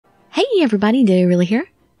Hey everybody, Dirili here.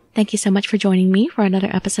 Thank you so much for joining me for another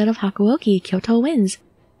episode of Hakuoki Kyoto Wins.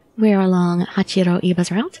 We're along Hachiro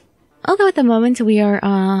Iba's route. Although at the moment we are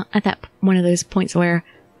at that one of those points where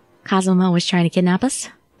Kazuma was trying to kidnap us.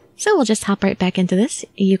 So we'll just hop right back into this.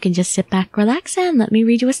 You can just sit back, relax, and let me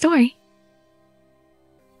read you a story.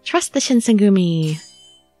 Trust the Shinsengumi.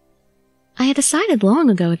 I had decided long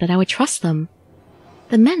ago that I would trust them.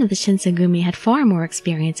 The men of the Shinsengumi had far more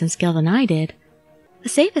experience and skill than I did. The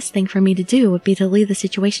safest thing for me to do would be to leave the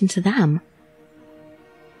situation to them.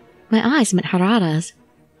 My eyes met Harada's.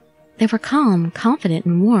 They were calm, confident,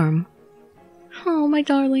 and warm. Oh, my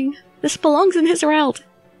darling, this belongs in his route.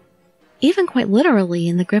 Even quite literally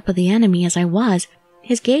in the grip of the enemy as I was,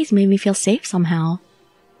 his gaze made me feel safe somehow.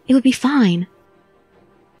 It would be fine.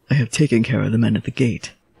 I have taken care of the men at the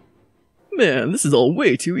gate. Man, this is all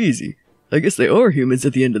way too easy. I guess they are humans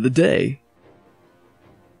at the end of the day.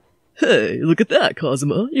 Hey, look at that,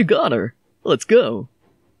 Kazuma. You got her. Let's go.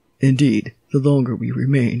 Indeed, the longer we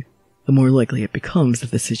remain, the more likely it becomes that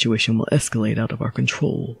the situation will escalate out of our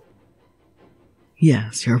control.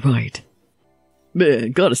 Yes, you're right.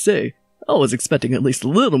 Man, gotta say, I was expecting at least a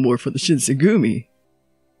little more from the Shinsengumi.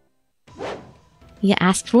 You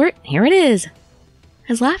asked for it, here it is.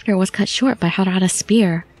 His laughter was cut short by Harada's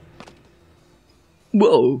spear.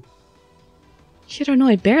 Whoa!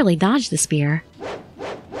 Shiranui barely dodged the spear.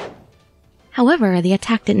 However, the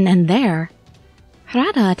attack didn't end there.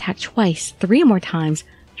 Harada attacked twice, 3 more times,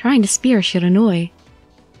 trying to spear Shiranui.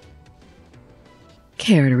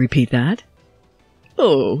 Care to repeat that?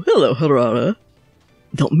 Oh, hello, Harada.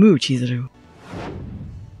 Don't move, Chizuru.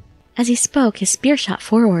 As he spoke, his spear shot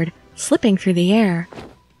forward, slipping through the air.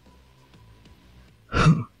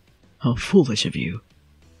 How foolish of you.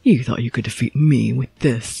 You thought you could defeat me with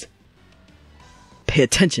this. Pay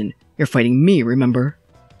attention, you're fighting me, remember?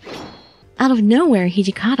 Out of nowhere,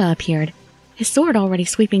 Hijikata appeared, his sword already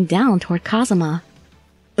sweeping down toward Kazuma.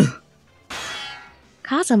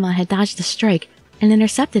 Kazuma had dodged the strike and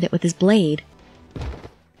intercepted it with his blade.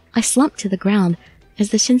 I slumped to the ground as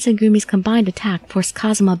the Shinsengumi's combined attack forced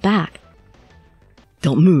Kazuma back.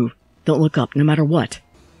 Don't move. Don't look up, no matter what.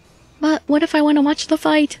 But what if I want to watch the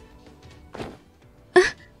fight?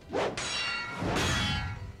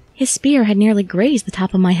 His spear had nearly grazed the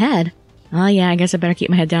top of my head. Oh yeah, I guess I better keep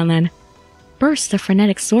my head down then. Bursts of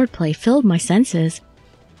frenetic swordplay filled my senses.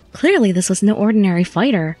 Clearly this was no ordinary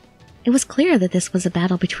fighter. It was clear that this was a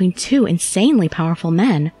battle between 2 insanely powerful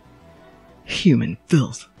men. Human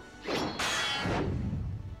filth.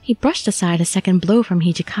 He brushed aside a second blow from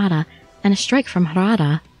Hijikata and a strike from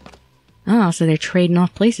Harada. Ah, so they're trading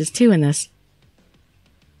off places too in this.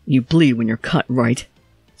 You bleed when you're cut, right?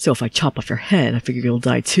 So if I chop off your head, I figure you'll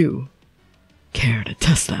die too. Care to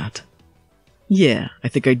test that? Yeah, I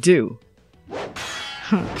think I do.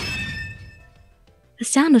 Huh. The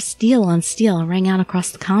sound of steel on steel rang out across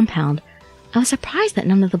the compound. I was surprised that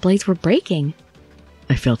none of the blades were breaking.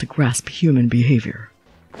 I failed to grasp human behavior.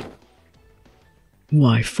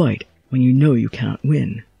 Why fight when you know you cannot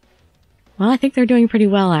win? Well, I think they're doing pretty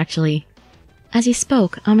well, actually. As he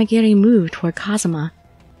spoke, Amagiri moved toward Kazuma,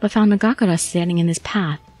 but found Nagakura standing in his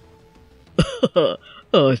path.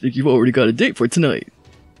 I think you've already got a date for tonight.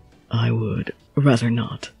 I would rather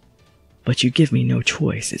not. But you give me no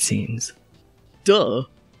choice, it seems. Duh!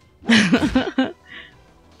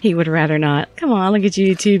 He would rather not. Come on, look at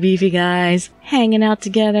you two beefy guys, hanging out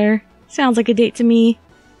together. Sounds like a date to me.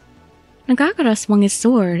 Nagakura swung his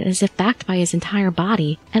sword as if backed by his entire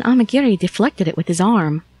body, and Amagiri deflected it with his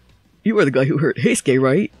arm. You are the guy who hurt Heisuke,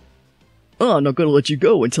 right? I'm not gonna let you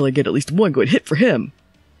go until I get at least one good hit for him.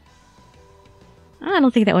 I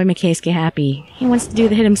don't think that would make Heisuke happy. He wants to do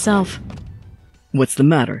the hit himself. What's the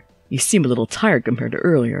matter? You seem a little tired compared to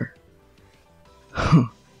earlier. Huh.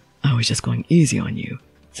 I was just going easy on you,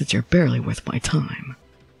 since you're barely worth my time.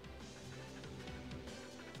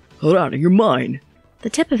 Harada, you're mine! The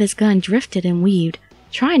tip of his gun drifted and weaved,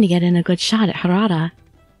 trying to get in a good shot at Harada.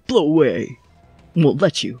 Blow away! Won't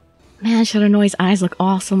let you. Man, Shiranui's eyes look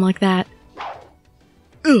awesome like that.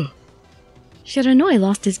 Ugh! Shiranui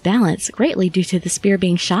lost his balance, greatly due to the spear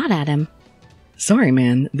being shot at him. Sorry,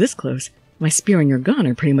 man, this close. My spear and your gun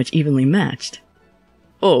are pretty much evenly matched.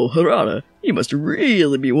 Oh, Harada, you must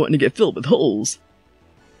really be wanting to get filled with holes.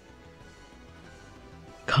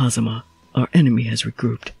 Kazuma, our enemy has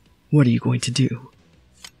regrouped. What are you going to do?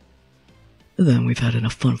 Then we've had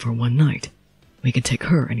enough fun for one night. We can take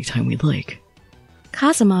her anytime we like.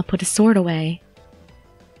 Kazuma put his sword away.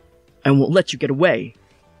 I won't let you get away.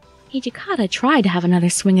 Hijikata tried to have another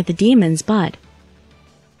swing at the demons, but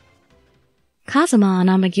Kazuma and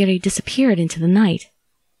Amagiri disappeared into the night.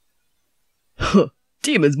 Huh,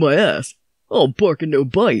 Demon's my ass. All bark and no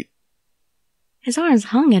bite. His arms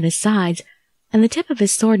hung at his sides, and the tip of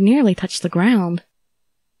his sword nearly touched the ground.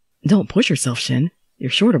 Don't push yourself, Shin. You're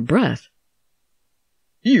short of breath.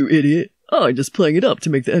 You idiot. I'm just playing it up to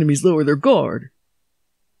make the enemies lower their guard.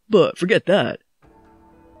 But forget that.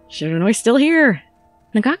 Shiranoi's still here.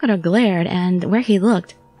 Nagakura glared, and where he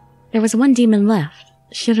looked, there was one demon left,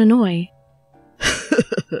 Shiranoi.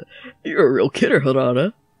 You're a real kidder,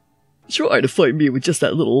 Harada. Try to fight me with just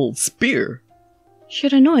that little old spear.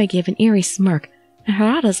 Shiranoi gave an eerie smirk, and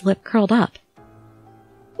Harada's lip curled up.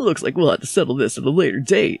 Looks like we'll have to settle this at a later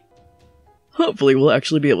date. Hopefully we'll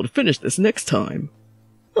actually be able to finish this next time.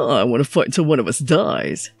 I want to fight until one of us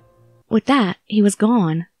dies. With that, he was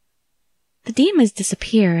gone. The demons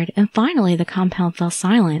disappeared, and finally the compound fell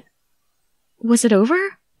silent. Was it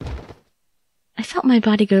over? I felt my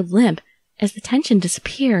body go limp as the tension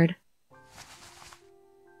disappeared.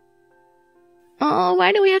 Oh,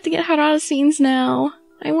 why do we have to get Harada scenes now?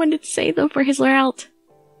 I wanted to save them for his route.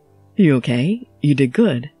 You okay? You did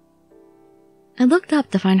good. I looked up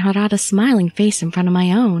to find Harada's smiling face in front of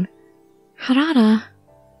my own. Harada.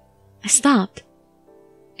 I stopped.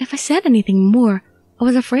 If I said anything more, I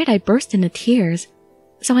was afraid I'd burst into tears,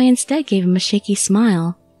 so I instead gave him a shaky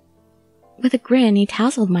smile. With a grin, he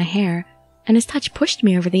tousled my hair, and his touch pushed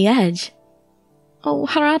me over the edge. Oh,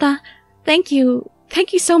 Harada, thank you.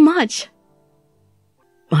 Thank you so much.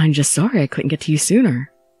 I'm just sorry I couldn't get to you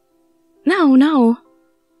sooner. No.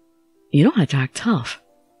 You don't have to act tough.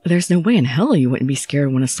 There's no way in hell you wouldn't be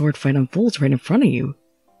scared when a sword fight unfolds right in front of you.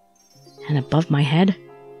 And above my head?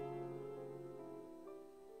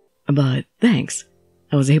 But thanks.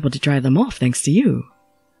 I was able to drive them off thanks to you.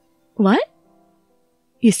 What?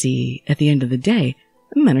 You see, at the end of the day,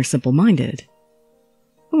 men are simple-minded.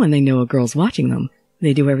 When they know a girl's watching them,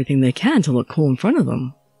 they do everything they can to look cool in front of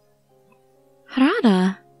them.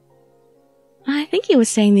 Harada. I think he was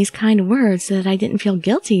saying these kind words so that I didn't feel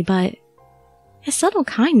guilty, but his subtle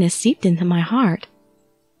kindness seeped into my heart.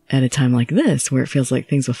 At a time like this, where it feels like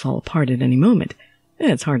things will fall apart at any moment,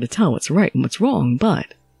 it's hard to tell what's right and what's wrong,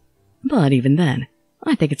 but even then,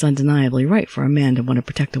 I think it's undeniably right for a man to want to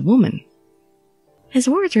protect a woman. His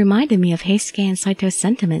words reminded me of Heisuke and Saito's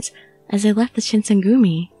sentiments as they left the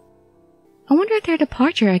Shinsengumi. I wonder if their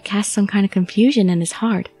departure had cast some kind of confusion in his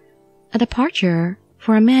heart, a departure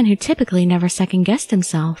for a man who typically never second-guessed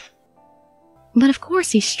himself. But of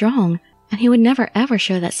course he's strong, and he would never ever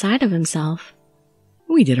show that side of himself.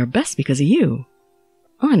 We did our best because of you.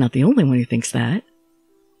 I'm not the only one who thinks that.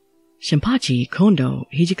 Shinpachi, Kondo,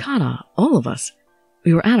 Hijikata, all of us,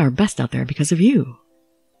 we were at our best out there because of you.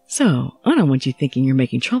 So, I don't want you thinking you're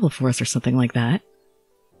making trouble for us or something like that.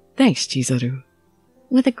 Thanks, Chizuru.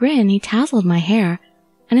 With a grin, he tousled my hair,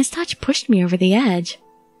 and his touch pushed me over the edge.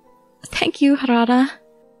 Thank you, Harada.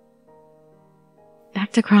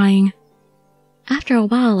 Back to crying. After a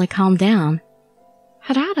while, I calmed down.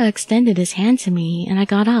 Harada extended his hand to me, and I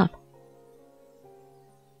got up.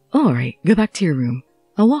 Alright, go back to your room.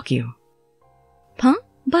 I'll walk you. Huh?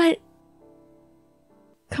 But...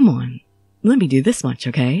 Come on, let me do this much,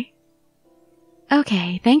 okay?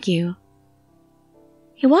 Okay, thank you.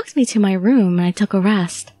 He walked me to my room, and I took a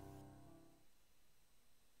rest.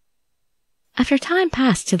 After time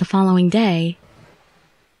passed to the following day...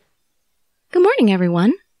 Good morning,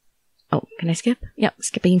 everyone. Oh, can I skip? Yep,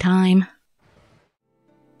 skipping time.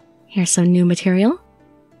 Here's some new material.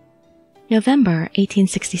 November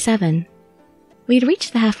 1867. We had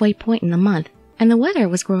reached the halfway point in the month, and the weather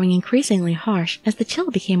was growing increasingly harsh as the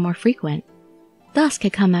chill became more frequent. Dusk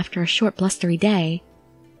had come after a short blustery day.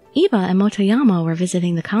 Iba and Motoyama were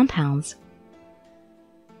visiting the compounds.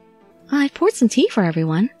 I poured some tea for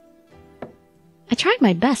everyone. I tried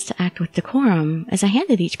my best to act with decorum as I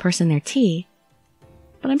handed each person their tea.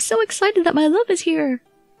 But I'm so excited that my love is here.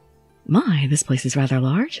 My, this place is rather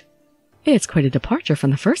large. It's quite a departure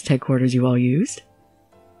from the first headquarters you all used.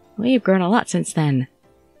 We've grown a lot since then.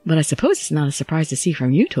 But I suppose it's not a surprise to see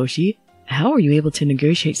from you, Toshi. How are you able to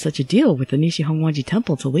negotiate such a deal with the Nishihonwaji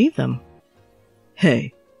Temple to leave them?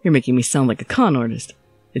 Hey, you're making me sound like a con artist.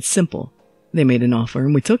 It's simple. They made an offer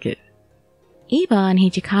and we took it. Iba and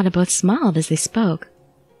Hijikata both smiled as they spoke.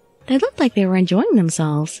 They looked like they were enjoying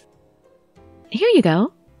themselves. Here you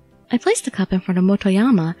go. I placed the cup in front of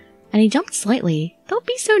Motoyama, and he jumped slightly. Don't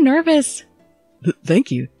be so nervous.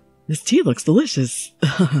 Thank you. This tea looks delicious.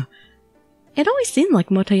 It always seemed like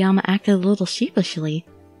Motoyama acted a little sheepishly,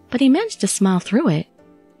 but he managed to smile through it.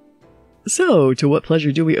 So, to what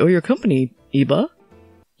pleasure do we owe your company, Iba?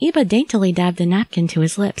 Iba daintily dabbed a napkin to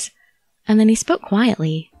his lips, and then he spoke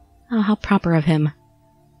quietly. Oh, how proper of him.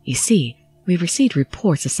 You see, We've received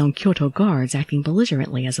reports of some Kyoto guards acting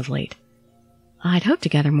belligerently as of late. I'd hoped to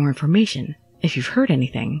gather more information, if you've heard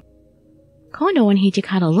anything. Kondo and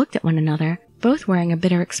Hijikata looked at one another, both wearing a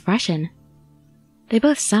bitter expression. They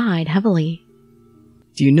both sighed heavily.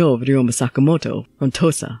 Do you know of Ryoma Sakamoto from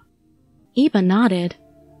Tosa? Iba nodded.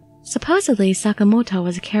 Supposedly, Sakamoto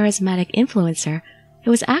was a charismatic influencer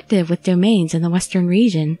who was active with domains in the western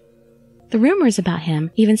region. The rumors about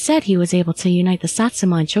him even said he was able to unite the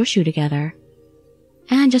Satsuma and Choshu together.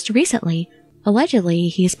 And just recently, allegedly,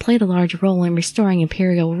 he has played a large role in restoring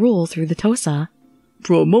imperial rule through the Tosa.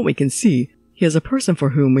 From what we can see, he is a person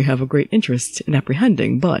for whom we have a great interest in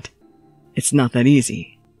apprehending, but it's not that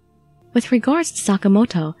easy. With regards to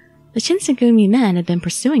Sakamoto, the Shinsengumi men had been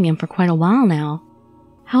pursuing him for quite a while now.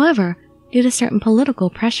 However, due to certain political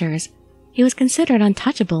pressures, he was considered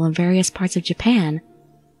untouchable in various parts of Japan.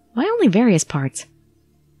 Why only various parts?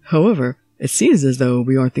 However, it seems as though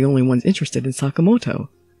we aren't the only ones interested in Sakamoto.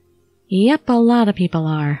 Yep, a lot of people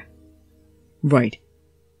are. Right.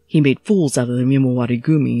 He made fools out of the Mimawari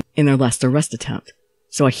Gumi in their last arrest attempt,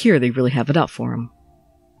 so I hear they really have it out for him.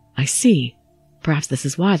 I see. Perhaps this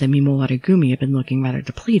is why the Mimawari Gumi have been looking rather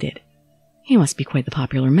depleted. He must be quite the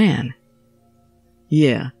popular man.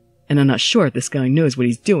 Yeah, and I'm not sure if this guy knows what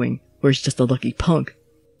he's doing, or he's just a lucky punk.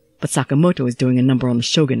 But Sakamoto is doing a number on the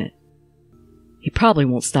shogunate. He probably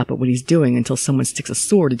won't stop at what he's doing until someone sticks a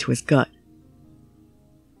sword into his gut.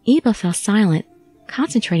 Iba fell silent,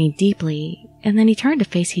 concentrating deeply, and then he turned to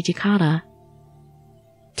face Hijikata.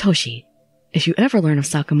 Toshi, if you ever learn of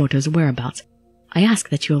Sakamoto's whereabouts, I ask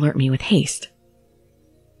that you alert me with haste.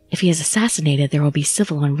 If he is assassinated, there will be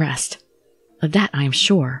civil unrest. Of that I am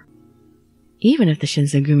sure. Even if the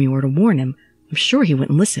Shinsengumi were to warn him, I'm sure he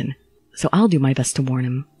wouldn't listen, so I'll do my best to warn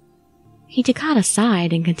him. Hijikata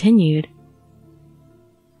sighed and continued.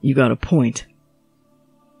 You got a point.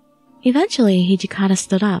 Eventually, Hijikata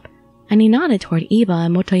stood up, and he nodded toward Iba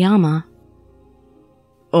and Motoyama.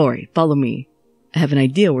 Alright, follow me. I have an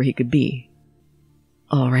idea where he could be.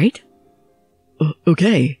 Alright.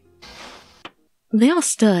 Okay. They all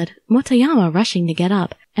stood, Motoyama rushing to get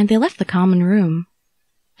up, and they left the common room.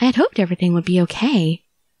 I had hoped everything would be okay.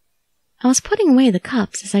 I was putting away the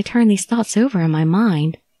cups as I turned these thoughts over in my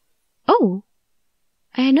mind. Oh!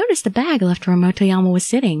 I had noticed a bag left where Motoyama was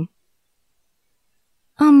sitting.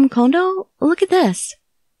 Kondo, look at this.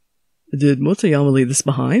 Did Motoyama leave this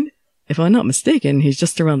behind? If I'm not mistaken, he's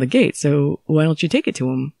just around the gate, so why don't you take it to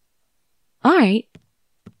him? Alright.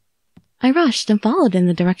 I rushed and followed in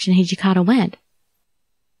the direction Hijikata went.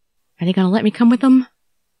 Are they gonna let me come with them?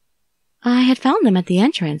 I had found them at the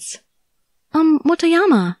entrance.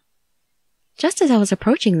 Motoyama. Just as I was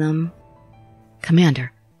approaching them.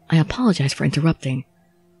 Commander, I apologize for interrupting,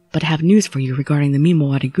 but I have news for you regarding the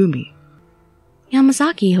Mimawari Gumi.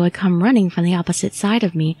 Yamazaki, who had come running from the opposite side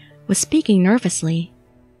of me, was speaking nervously.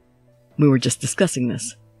 We were just discussing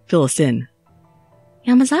this. Fill us in.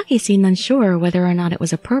 Yamazaki seemed unsure whether or not it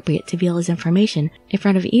was appropriate to veil his information in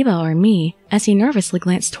front of Iba or me, as he nervously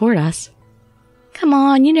glanced toward us. Come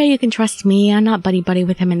on, you know you can trust me, I'm not buddy-buddy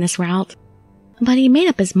with him in this route. But he made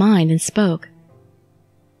up his mind and spoke.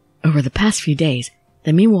 Over the past few days,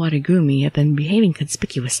 the Mimawari Gumi have been behaving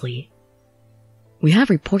conspicuously. We have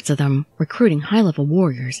reports of them recruiting high-level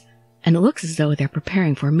warriors, and it looks as though they're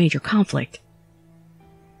preparing for a major conflict.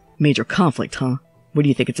 Major conflict, huh? What do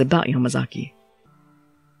you think it's about, Yamazaki?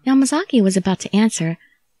 Yamazaki was about to answer,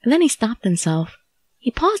 and then he stopped himself.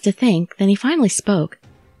 He paused to think, then he finally spoke.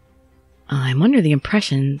 I'm under the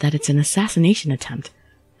impression that it's an assassination attempt,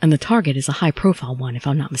 and the target is a high-profile one, if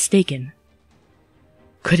I'm not mistaken.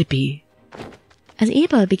 Could it be? As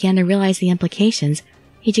Iba began to realize the implications,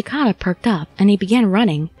 Hijikata perked up, and he began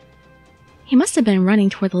running. He must have been running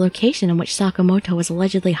toward the location in which Sakamoto was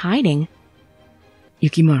allegedly hiding.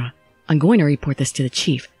 Yukimura, I'm going to report this to the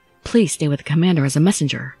chief. Please stay with the commander as a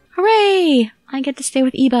messenger. Hooray! I get to stay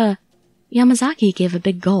with Iba. Yamazaki gave a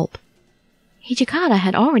big gulp. Hijikata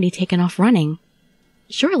had already taken off running.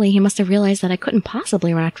 Surely he must have realized that I couldn't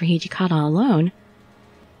possibly run after Hijikata alone.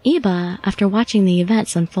 Iba, after watching the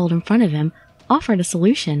events unfold in front of him, offered a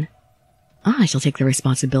solution. I shall take the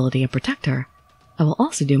responsibility and protect her. I will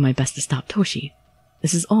also do my best to stop Toshi.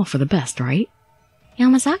 This is all for the best, right?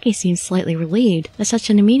 Yamazaki seemed slightly relieved that such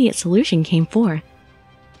an immediate solution came forth.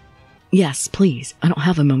 Yes, please. I don't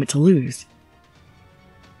have a moment to lose.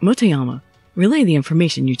 Motoyama, relay the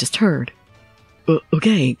information you just heard.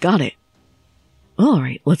 Okay, got it.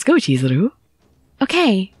 Alright, let's go, Chizuru.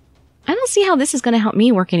 Okay. I don't see how this is going to help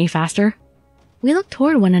me work any faster. We looked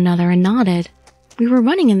toward one another and nodded. We were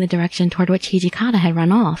running in the direction toward which Hijikata had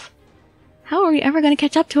run off. How are we ever going to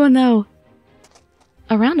catch up to him, though?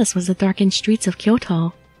 Around us was the darkened streets of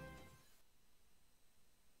Kyoto.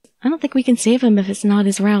 I don't think we can save him if it's not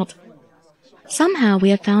his route. Somehow we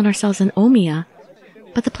had found ourselves in Omiya,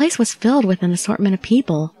 but the place was filled with an assortment of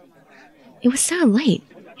people. It was so late,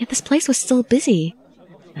 yet this place was still busy.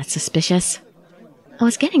 That's suspicious. I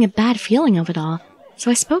was getting a bad feeling of it all,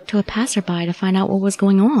 so I spoke to a passerby to find out what was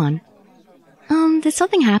going on. Did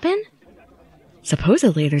something happen?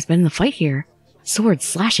 Supposedly there's been a fight here. Swords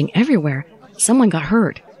slashing everywhere. Someone got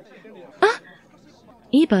hurt.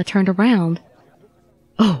 Iba turned around.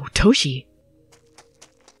 Oh, Toshi!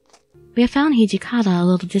 We had found Hijikata a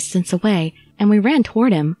little distance away, and we ran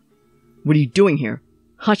toward him. What are you doing here?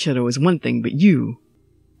 Hachiro is one thing, but you...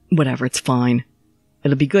 Whatever, it's fine.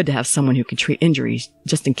 It'll be good to have someone who can treat injuries,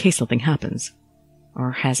 just in case something happens.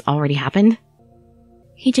 Or has already happened?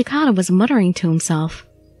 Hijikata was muttering to himself.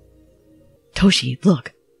 Toshi,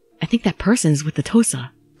 look! I think that person's with the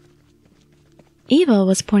Tosa. Iba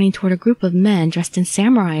was pointing toward a group of men dressed in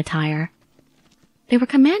samurai attire. They were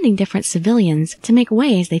commanding different civilians to make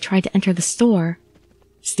way as they tried to enter the store.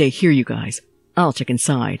 Stay here, you guys. I'll check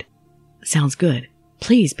inside. Sounds good.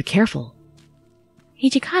 Please be careful.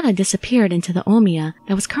 Hijikata disappeared into the Omiya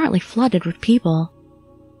that was currently flooded with people.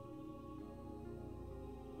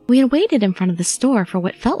 We had waited in front of the store for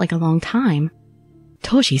what felt like a long time.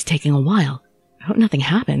 Toshi's taking a while. I hope nothing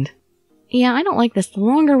happened. Yeah, I don't like this. The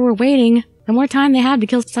longer we're waiting, the more time they have to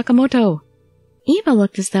kill Sakamoto. Iba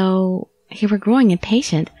looked as though he were growing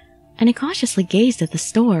impatient, and he cautiously gazed at the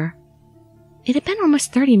store. It had been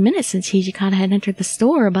almost 30 minutes since Hijikata had entered the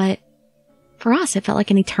store, but for us it felt like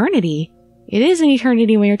an eternity. It is an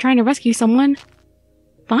eternity when you're trying to rescue someone.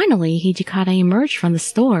 Finally, Hijikata emerged from the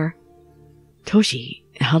store. Toshi,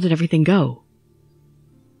 how did everything go?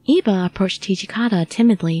 Iba approached Hijikata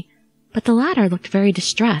timidly, but the latter looked very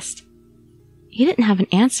distressed. He didn't have an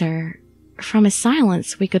answer. From his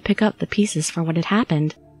silence, we could pick up the pieces for what had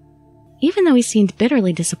happened. Even though he seemed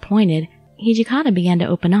bitterly disappointed, Hijikata began to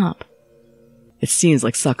open up. It seems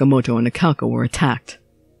like Sakamoto and Nakalka were attacked.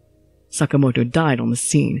 Sakamoto died on the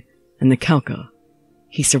scene, and Nakalka,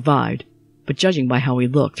 he survived, but judging by how he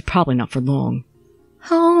looked, probably not for long.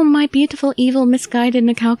 Oh, my beautiful, evil, misguided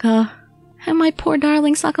Nakalka. And my poor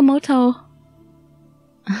darling Sakamoto.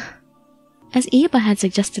 As Iba had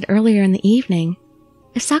suggested earlier in the evening,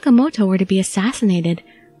 if Sakamoto were to be assassinated,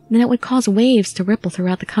 then it would cause waves to ripple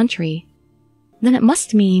throughout the country. Then it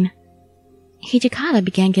must mean... Hijikata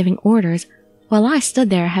began giving orders, while I stood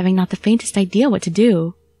there having not the faintest idea what to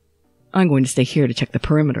do. I'm going to stay here to check the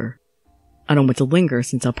perimeter. I don't want to linger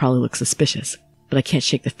since I'll probably look suspicious, but I can't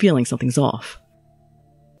shake the feeling something's off.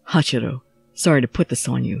 Hachiro, sorry to put this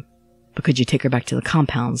on you, but could you take her back to the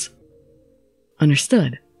compounds?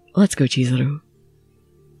 Understood. Let's go, Chizuru.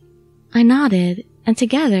 I nodded, and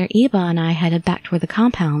together Iba and I headed back toward the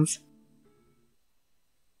compounds.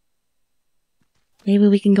 Maybe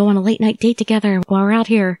we can go on a late-night date together while we're out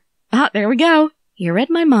here. There we go! You read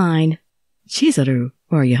my mind. Chizuru,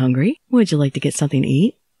 are you hungry? Would you like to get something to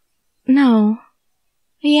eat? No.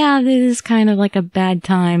 Yeah, this is kind of like a bad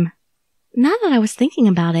time. Now that I was thinking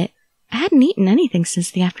about it, I hadn't eaten anything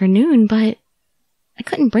since the afternoon, but I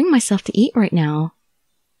couldn't bring myself to eat right now.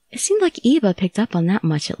 It seemed like Iba picked up on that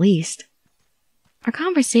much at least. Our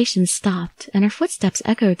conversation stopped, and our footsteps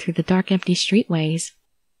echoed through the dark, empty streetways.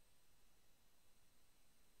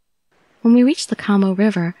 When we reached the Kamo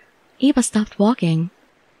River, Iba stopped walking.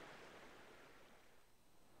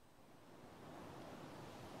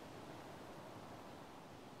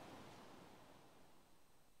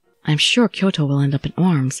 I'm sure Kyoto will end up in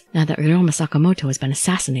arms now that Ryoma Sakamoto has been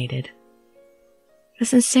assassinated. The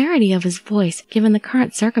sincerity of his voice, given the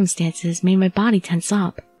current circumstances, made my body tense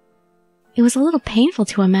up. It was a little painful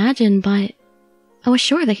to imagine, but I was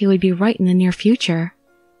sure that he would be right in the near future.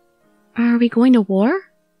 Are we going to war?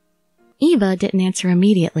 Iba didn't answer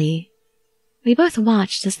immediately. We both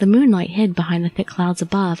watched as the moonlight hid behind the thick clouds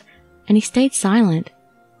above, and he stayed silent.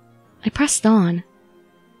 I pressed on.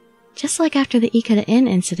 Just like after the Ikeda Inn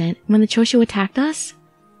incident, when the Choshu attacked us,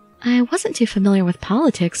 I wasn't too familiar with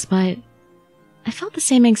politics, but I felt the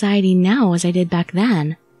same anxiety now as I did back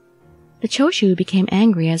then. The Choshu became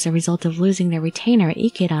angry as a result of losing their retainer at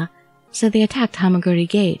Ikeda, so they attacked Hamaguri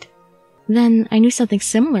Gate. Then I knew something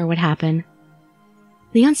similar would happen.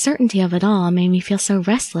 The uncertainty of it all made me feel so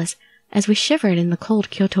restless as we shivered in the cold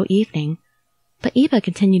Kyoto evening, but Iba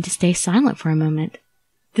continued to stay silent for a moment.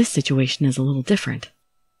 This situation is a little different.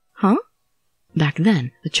 Huh? Back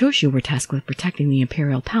then, the Choshu were tasked with protecting the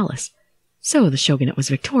imperial palace, so the shogunate was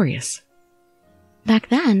victorious. Back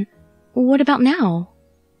then? What about now?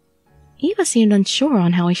 Iba seemed unsure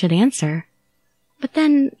on how he should answer. But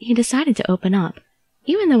then he decided to open up,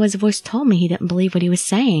 even though his voice told me he didn't believe what he was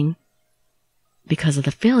saying. Because of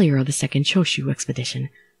the failure of the second Choshu expedition,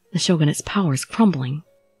 the shogunate's power is crumbling.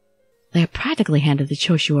 They have practically handed the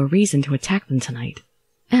Choshu a reason to attack them tonight,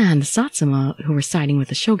 and the Satsuma, who were siding with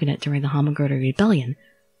the shogunate during the Hamagura Rebellion,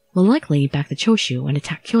 will likely back the Choshu and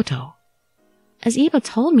attack Kyoto. As Iba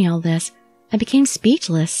told me all this, I became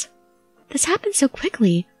speechless. This happened so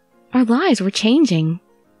quickly. Our lives were changing.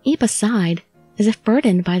 Iba sighed, as if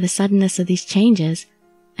burdened by the suddenness of these changes,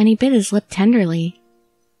 and he bit his lip tenderly.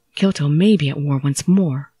 Kyoto may be at war once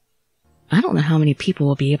more. I don't know how many people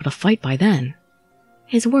will be able to fight by then.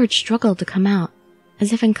 His words struggled to come out,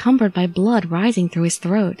 as if encumbered by blood rising through his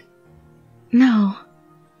throat. No.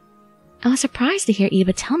 I was surprised to hear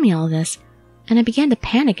Iba tell me all this, and I began to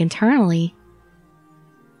panic internally.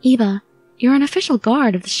 Iba, you're an official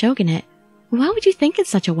guard of the shogunate. Why would you think in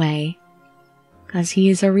such a way? 'Cause he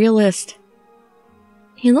is a realist.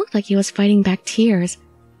 He looked like he was fighting back tears,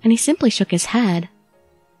 and he simply shook his head.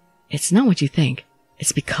 It's not what you think.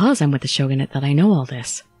 It's because I'm with the shogunate that I know all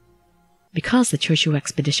this. Because the Choshu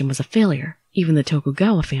expedition was a failure, even the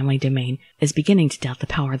Tokugawa family domain is beginning to doubt the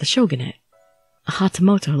power of the shogunate. A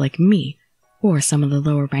Hatamoto like me, or some of the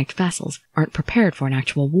lower-ranked vassals, aren't prepared for an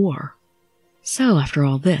actual war. So, after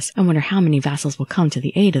all this, I wonder how many vassals will come to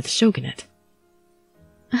the aid of the shogunate.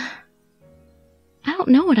 I don't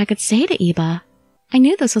know what I could say to Iba. I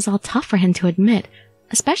knew this was all tough for him to admit,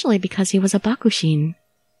 especially because he was a Bakushin.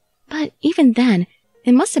 But even then,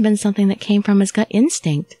 it must have been something that came from his gut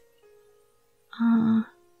instinct.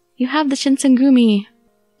 You have the Shinsengumi.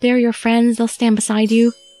 They're your friends, they'll stand beside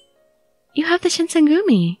you. You have the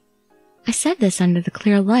Shinsengumi. I said this under the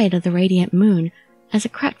clear light of the radiant moon as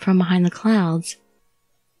it crept from behind the clouds.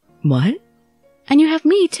 What? And you have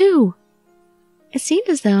me, too. It seemed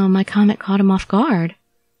as though my comment caught him off guard.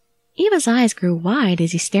 Iba's eyes grew wide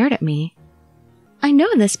as he stared at me. I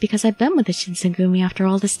know this because I've been with the Shinsengumi after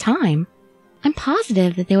all this time. I'm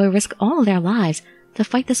positive that they will risk all of their lives to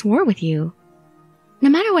fight this war with you. No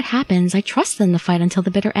matter what happens, I trust them to fight until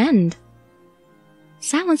the bitter end.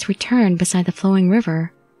 Silence returned beside the flowing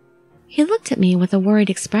river. He looked at me with a worried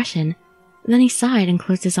expression, then he sighed and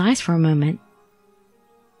closed his eyes for a moment.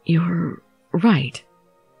 You're right.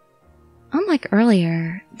 Unlike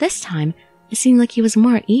earlier, this time, it seemed like he was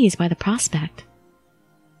more at ease by the prospect.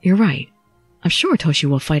 You're right. I'm sure Toshi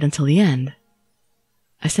will fight until the end.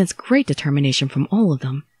 I sense great determination from all of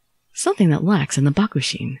them, something that lacks in the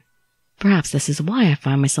Bakushin. Perhaps this is why I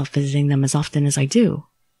find myself visiting them as often as I do.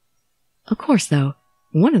 Of course, though,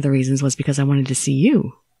 one of the reasons was because I wanted to see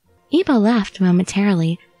you. Iba laughed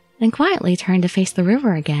momentarily, then quietly turned to face the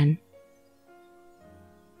river again.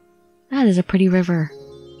 That is a pretty river.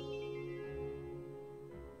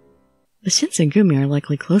 The Shinsengumi are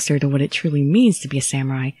likely closer to what it truly means to be a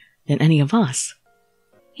samurai than any of us.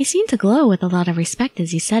 He seemed to glow with a lot of respect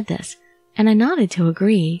as he said this, and I nodded to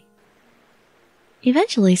agree.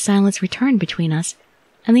 Eventually, silence returned between us,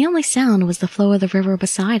 and the only sound was the flow of the river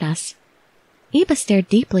beside us. Iba stared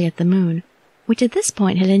deeply at the moon, which at this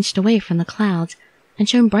point had inched away from the clouds and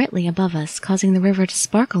shone brightly above us, causing the river to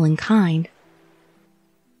sparkle in kind.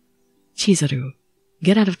 Chizuru,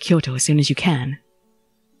 get out of Kyoto as soon as you can.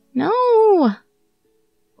 No!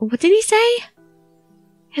 What did he say?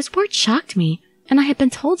 His words shocked me, and I had been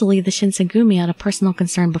told to leave the Shinsengumi out of personal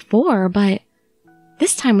concern before, but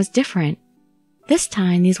this time was different. This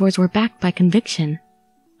time, these words were backed by conviction.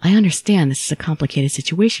 I understand this is a complicated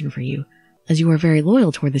situation for you, as you are very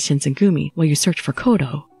loyal toward the Shinsengumi while you search for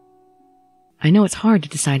Kodo. I know it's hard to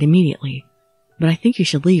decide immediately, but I think you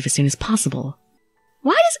should leave as soon as possible.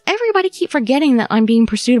 Why does everybody keep forgetting that I'm being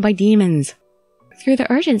pursued by demons? Through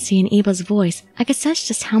the urgency in Iba's voice, I could sense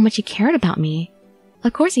just how much he cared about me.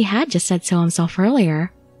 Of course, he had just said so himself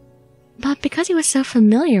earlier. But because he was so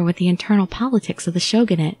familiar with the internal politics of the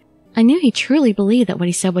shogunate, I knew he truly believed that what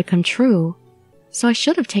he said would come true. So I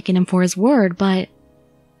should have taken him for his word, but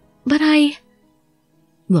I...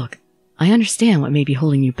 Look, I understand what may be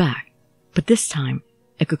holding you back, but this time,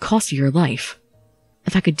 it could cost you your life.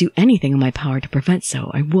 If I could do anything in my power to prevent so,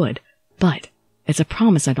 I would, but it's a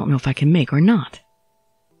promise I don't know if I can make or not.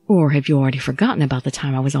 Or have you already forgotten about the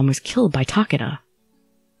time I was almost killed by Takeda?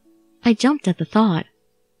 I jumped at the thought.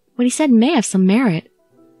 What he said may have some merit.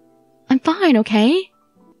 I'm fine, okay?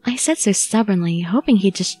 I said so stubbornly, hoping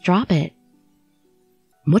he'd just drop it.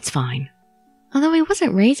 What's fine? Although he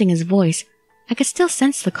wasn't raising his voice, I could still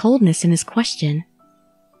sense the coldness in his question.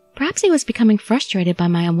 Perhaps he was becoming frustrated by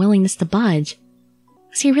my unwillingness to budge.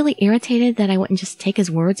 Was he really irritated that I wouldn't just take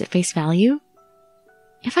his words at face value?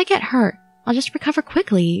 If I get hurt, I'll just recover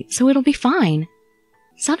quickly, so it'll be fine.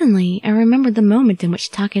 Suddenly, I remembered the moment in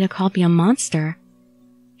which Takeda called me a monster.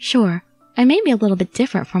 Sure, I may be a little bit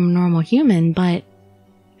different from a normal human, but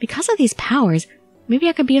because of these powers, maybe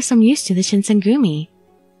I could be of some use to the Shinsengumi.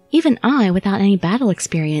 Even I, without any battle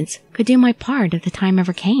experience, could do my part if the time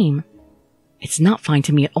ever came. It's not fine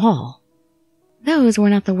to me at all. Those were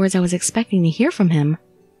not the words I was expecting to hear from him.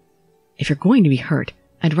 If you're going to be hurt,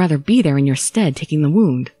 I'd rather be there in your stead taking the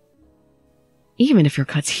wound. Even if your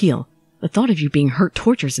cuts heal, the thought of you being hurt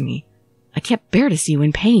tortures me. I can't bear to see you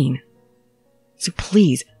in pain. So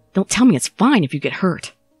please, don't tell me it's fine if you get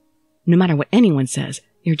hurt. No matter what anyone says,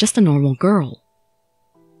 you're just a normal girl.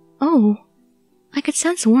 Oh, I could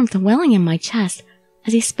sense warmth welling in my chest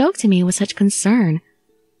as he spoke to me with such concern.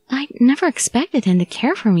 I never expected him to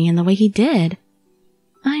care for me in the way he did.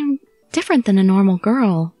 I'm different than a normal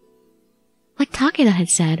girl. Like Takeda had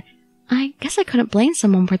said, I guess I couldn't blame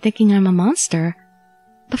someone for thinking I'm a monster,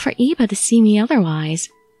 but for Iba to see me otherwise.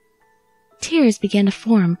 Tears began to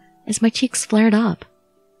form as my cheeks flared up.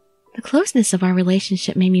 The closeness of our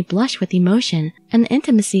relationship made me blush with emotion, and the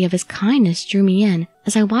intimacy of his kindness drew me in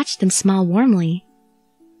as I watched him smile warmly.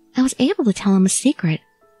 I was able to tell him a secret,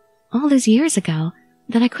 all those years ago,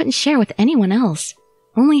 that I couldn't share with anyone else,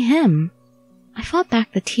 only him. I fought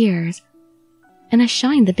back the tears, and I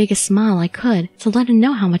shined the biggest smile I could to let him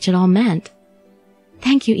know how much it all meant.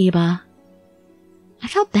 Thank you, Iba. I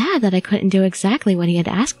felt bad that I couldn't do exactly what he had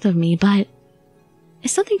asked of me, but if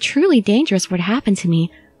something truly dangerous were to happen to me,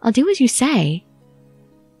 I'll do as you say.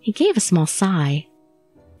 He gave a small sigh.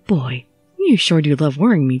 Boy, you sure do love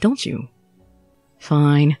worrying me, don't you?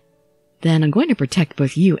 Fine. Then I'm going to protect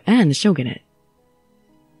both you and the shogunate.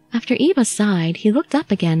 After Iba sighed, he looked up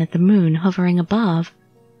again at the moon hovering above.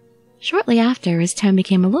 Shortly after, his tone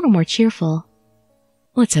became a little more cheerful.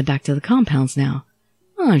 Let's head back to the compounds now.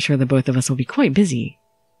 I'm sure the both of us will be quite busy.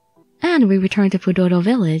 And we returned to Fudodo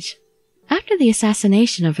village. After the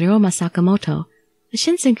assassination of Ryoma Sakamoto, the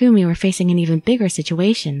Shinsengumi were facing an even bigger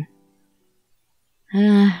situation.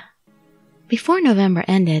 Before November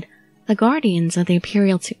ended, the guardians of the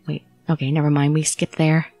Imperial Wait, okay, never mind, we skipped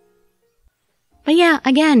there. But yeah,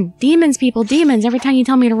 again, demons, people, demons. Every time you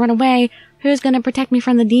tell me to run away, who's gonna protect me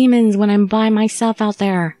from the demons when I'm by myself out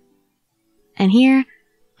there? And here,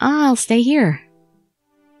 I'll stay here.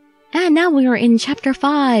 And now we are in Chapter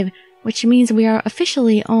 5, which means we are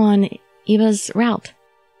officially on Iba's route.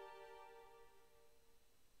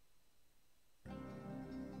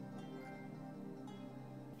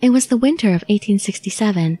 It was the winter of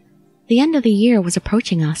 1867. The end of the year was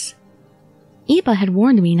approaching us. Iba had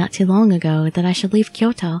warned me not too long ago that I should leave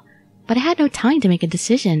Kyoto, but I had no time to make a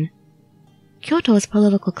decision. Kyoto's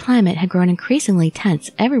political climate had grown increasingly tense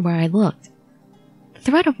everywhere I looked. The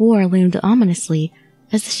threat of war loomed ominously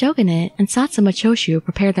as the shogunate and Satsuma Choshu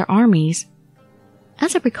prepared their armies.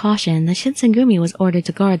 As a precaution, the Shinsengumi was ordered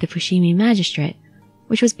to guard the Fushimi magistrate,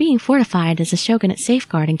 which was being fortified as a shogunate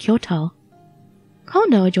safeguard in Kyoto.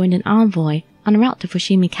 Kondo joined an envoy en route to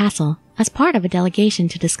Fushimi Castle as part of a delegation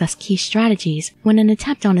to discuss key strategies when an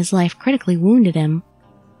attempt on his life critically wounded him.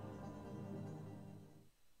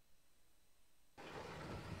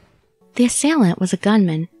 The assailant was a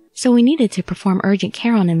gunman, so we needed to perform urgent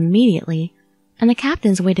care on him immediately, and the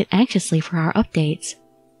captains waited anxiously for our updates.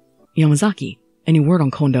 Yamazaki, any word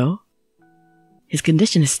on Kondo? His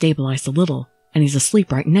condition has stabilized a little, and he's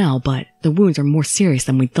asleep right now, but the wounds are more serious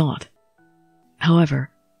than we thought. However,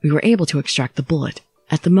 we were able to extract the bullet.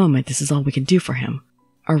 At the moment, this is all we can do for him.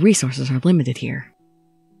 Our resources are limited here.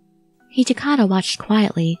 Hijikata watched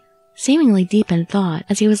quietly, seemingly deep in thought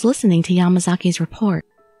as he was listening to Yamazaki's report.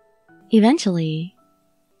 Eventually,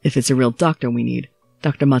 if it's a real doctor we need,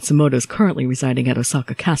 Dr. Matsumoto is currently residing at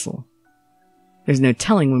Osaka Castle. There's no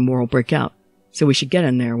telling when war will break out, so we should get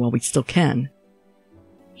in there while we still can.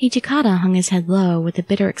 Hijikata hung his head low with a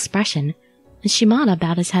bitter expression, and Shimada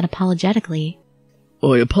bowed his head apologetically.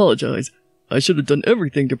 I apologize. I should have done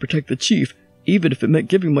everything to protect the chief, even if it meant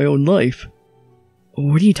giving my own life.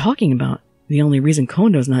 What are you talking about? The only reason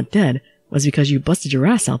Kondo's not dead was because you busted your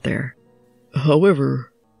ass out there.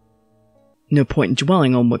 However... No point in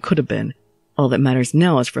dwelling on what could have been. All that matters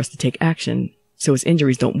now is for us to take action, so his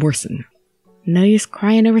injuries don't worsen. No use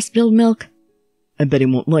crying over spilled milk. I bet he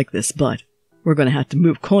won't like this, but we're going to have to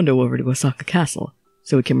move Kondo over to Osaka Castle,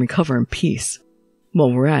 so he can recover in peace.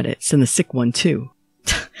 While we're at it, send the sick one too.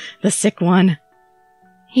 The sick one.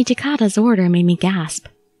 Hijikata's order made me gasp.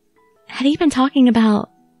 Had he been talking about...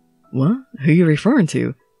 What? Who are you referring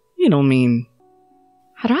to? You don't mean...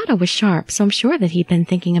 Harada was sharp, so I'm sure that he'd been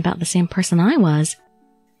thinking about the same person I was.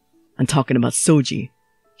 I'm talking about Soji.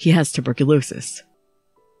 He has tuberculosis.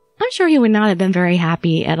 I'm sure he would not have been very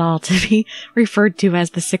happy at all to be referred to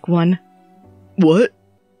as the sick one. What?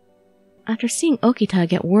 After seeing Okita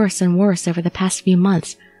get worse and worse over the past few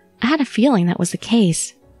months, I had a feeling that was the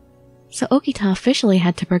case. So Okita officially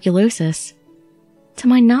had tuberculosis. To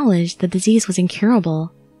my knowledge, the disease was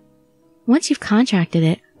incurable. Once you've contracted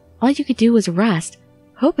it, all you could do was rest,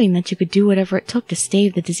 hoping that you could do whatever it took to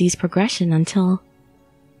stave the disease progression until...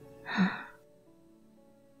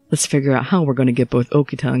 Let's figure out how we're going to get both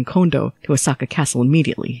Okita and Kondo to Osaka Castle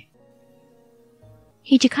immediately.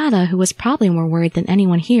 Hijikata, who was probably more worried than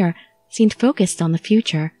anyone here, seemed focused on the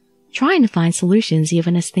future, trying to find solutions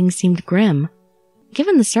even as things seemed grim.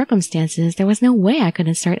 Given the circumstances, there was no way I could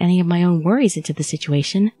insert any of my own worries into the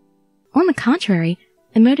situation. On the contrary,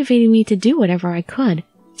 it motivated me to do whatever I could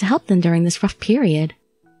to help them during this rough period.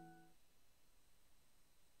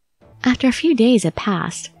 After a few days had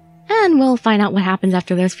passed, and we'll find out what happens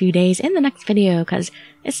after those few days in the next video, because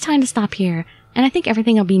it's time to stop here, and I think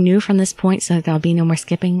everything will be new from this point, so there'll be no more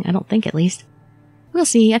skipping, I don't think at least. We'll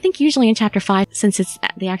see. I think usually in Chapter 5, since it's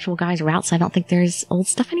the actual guy's routes, I don't think there's old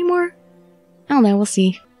stuff anymore. I don't know, we'll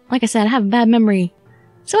see. Like I said, I have a bad memory.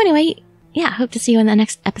 So anyway, yeah, I hope to see you in the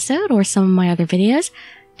next episode or some of my other videos,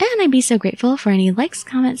 and I'd be so grateful for any likes,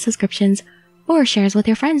 comments, subscriptions, or shares with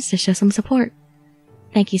your friends to show some support.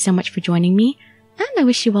 Thank you so much for joining me, and I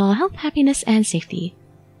wish you all health, happiness, and safety.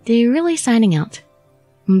 Dirili signing out.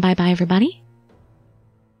 Bye bye everybody.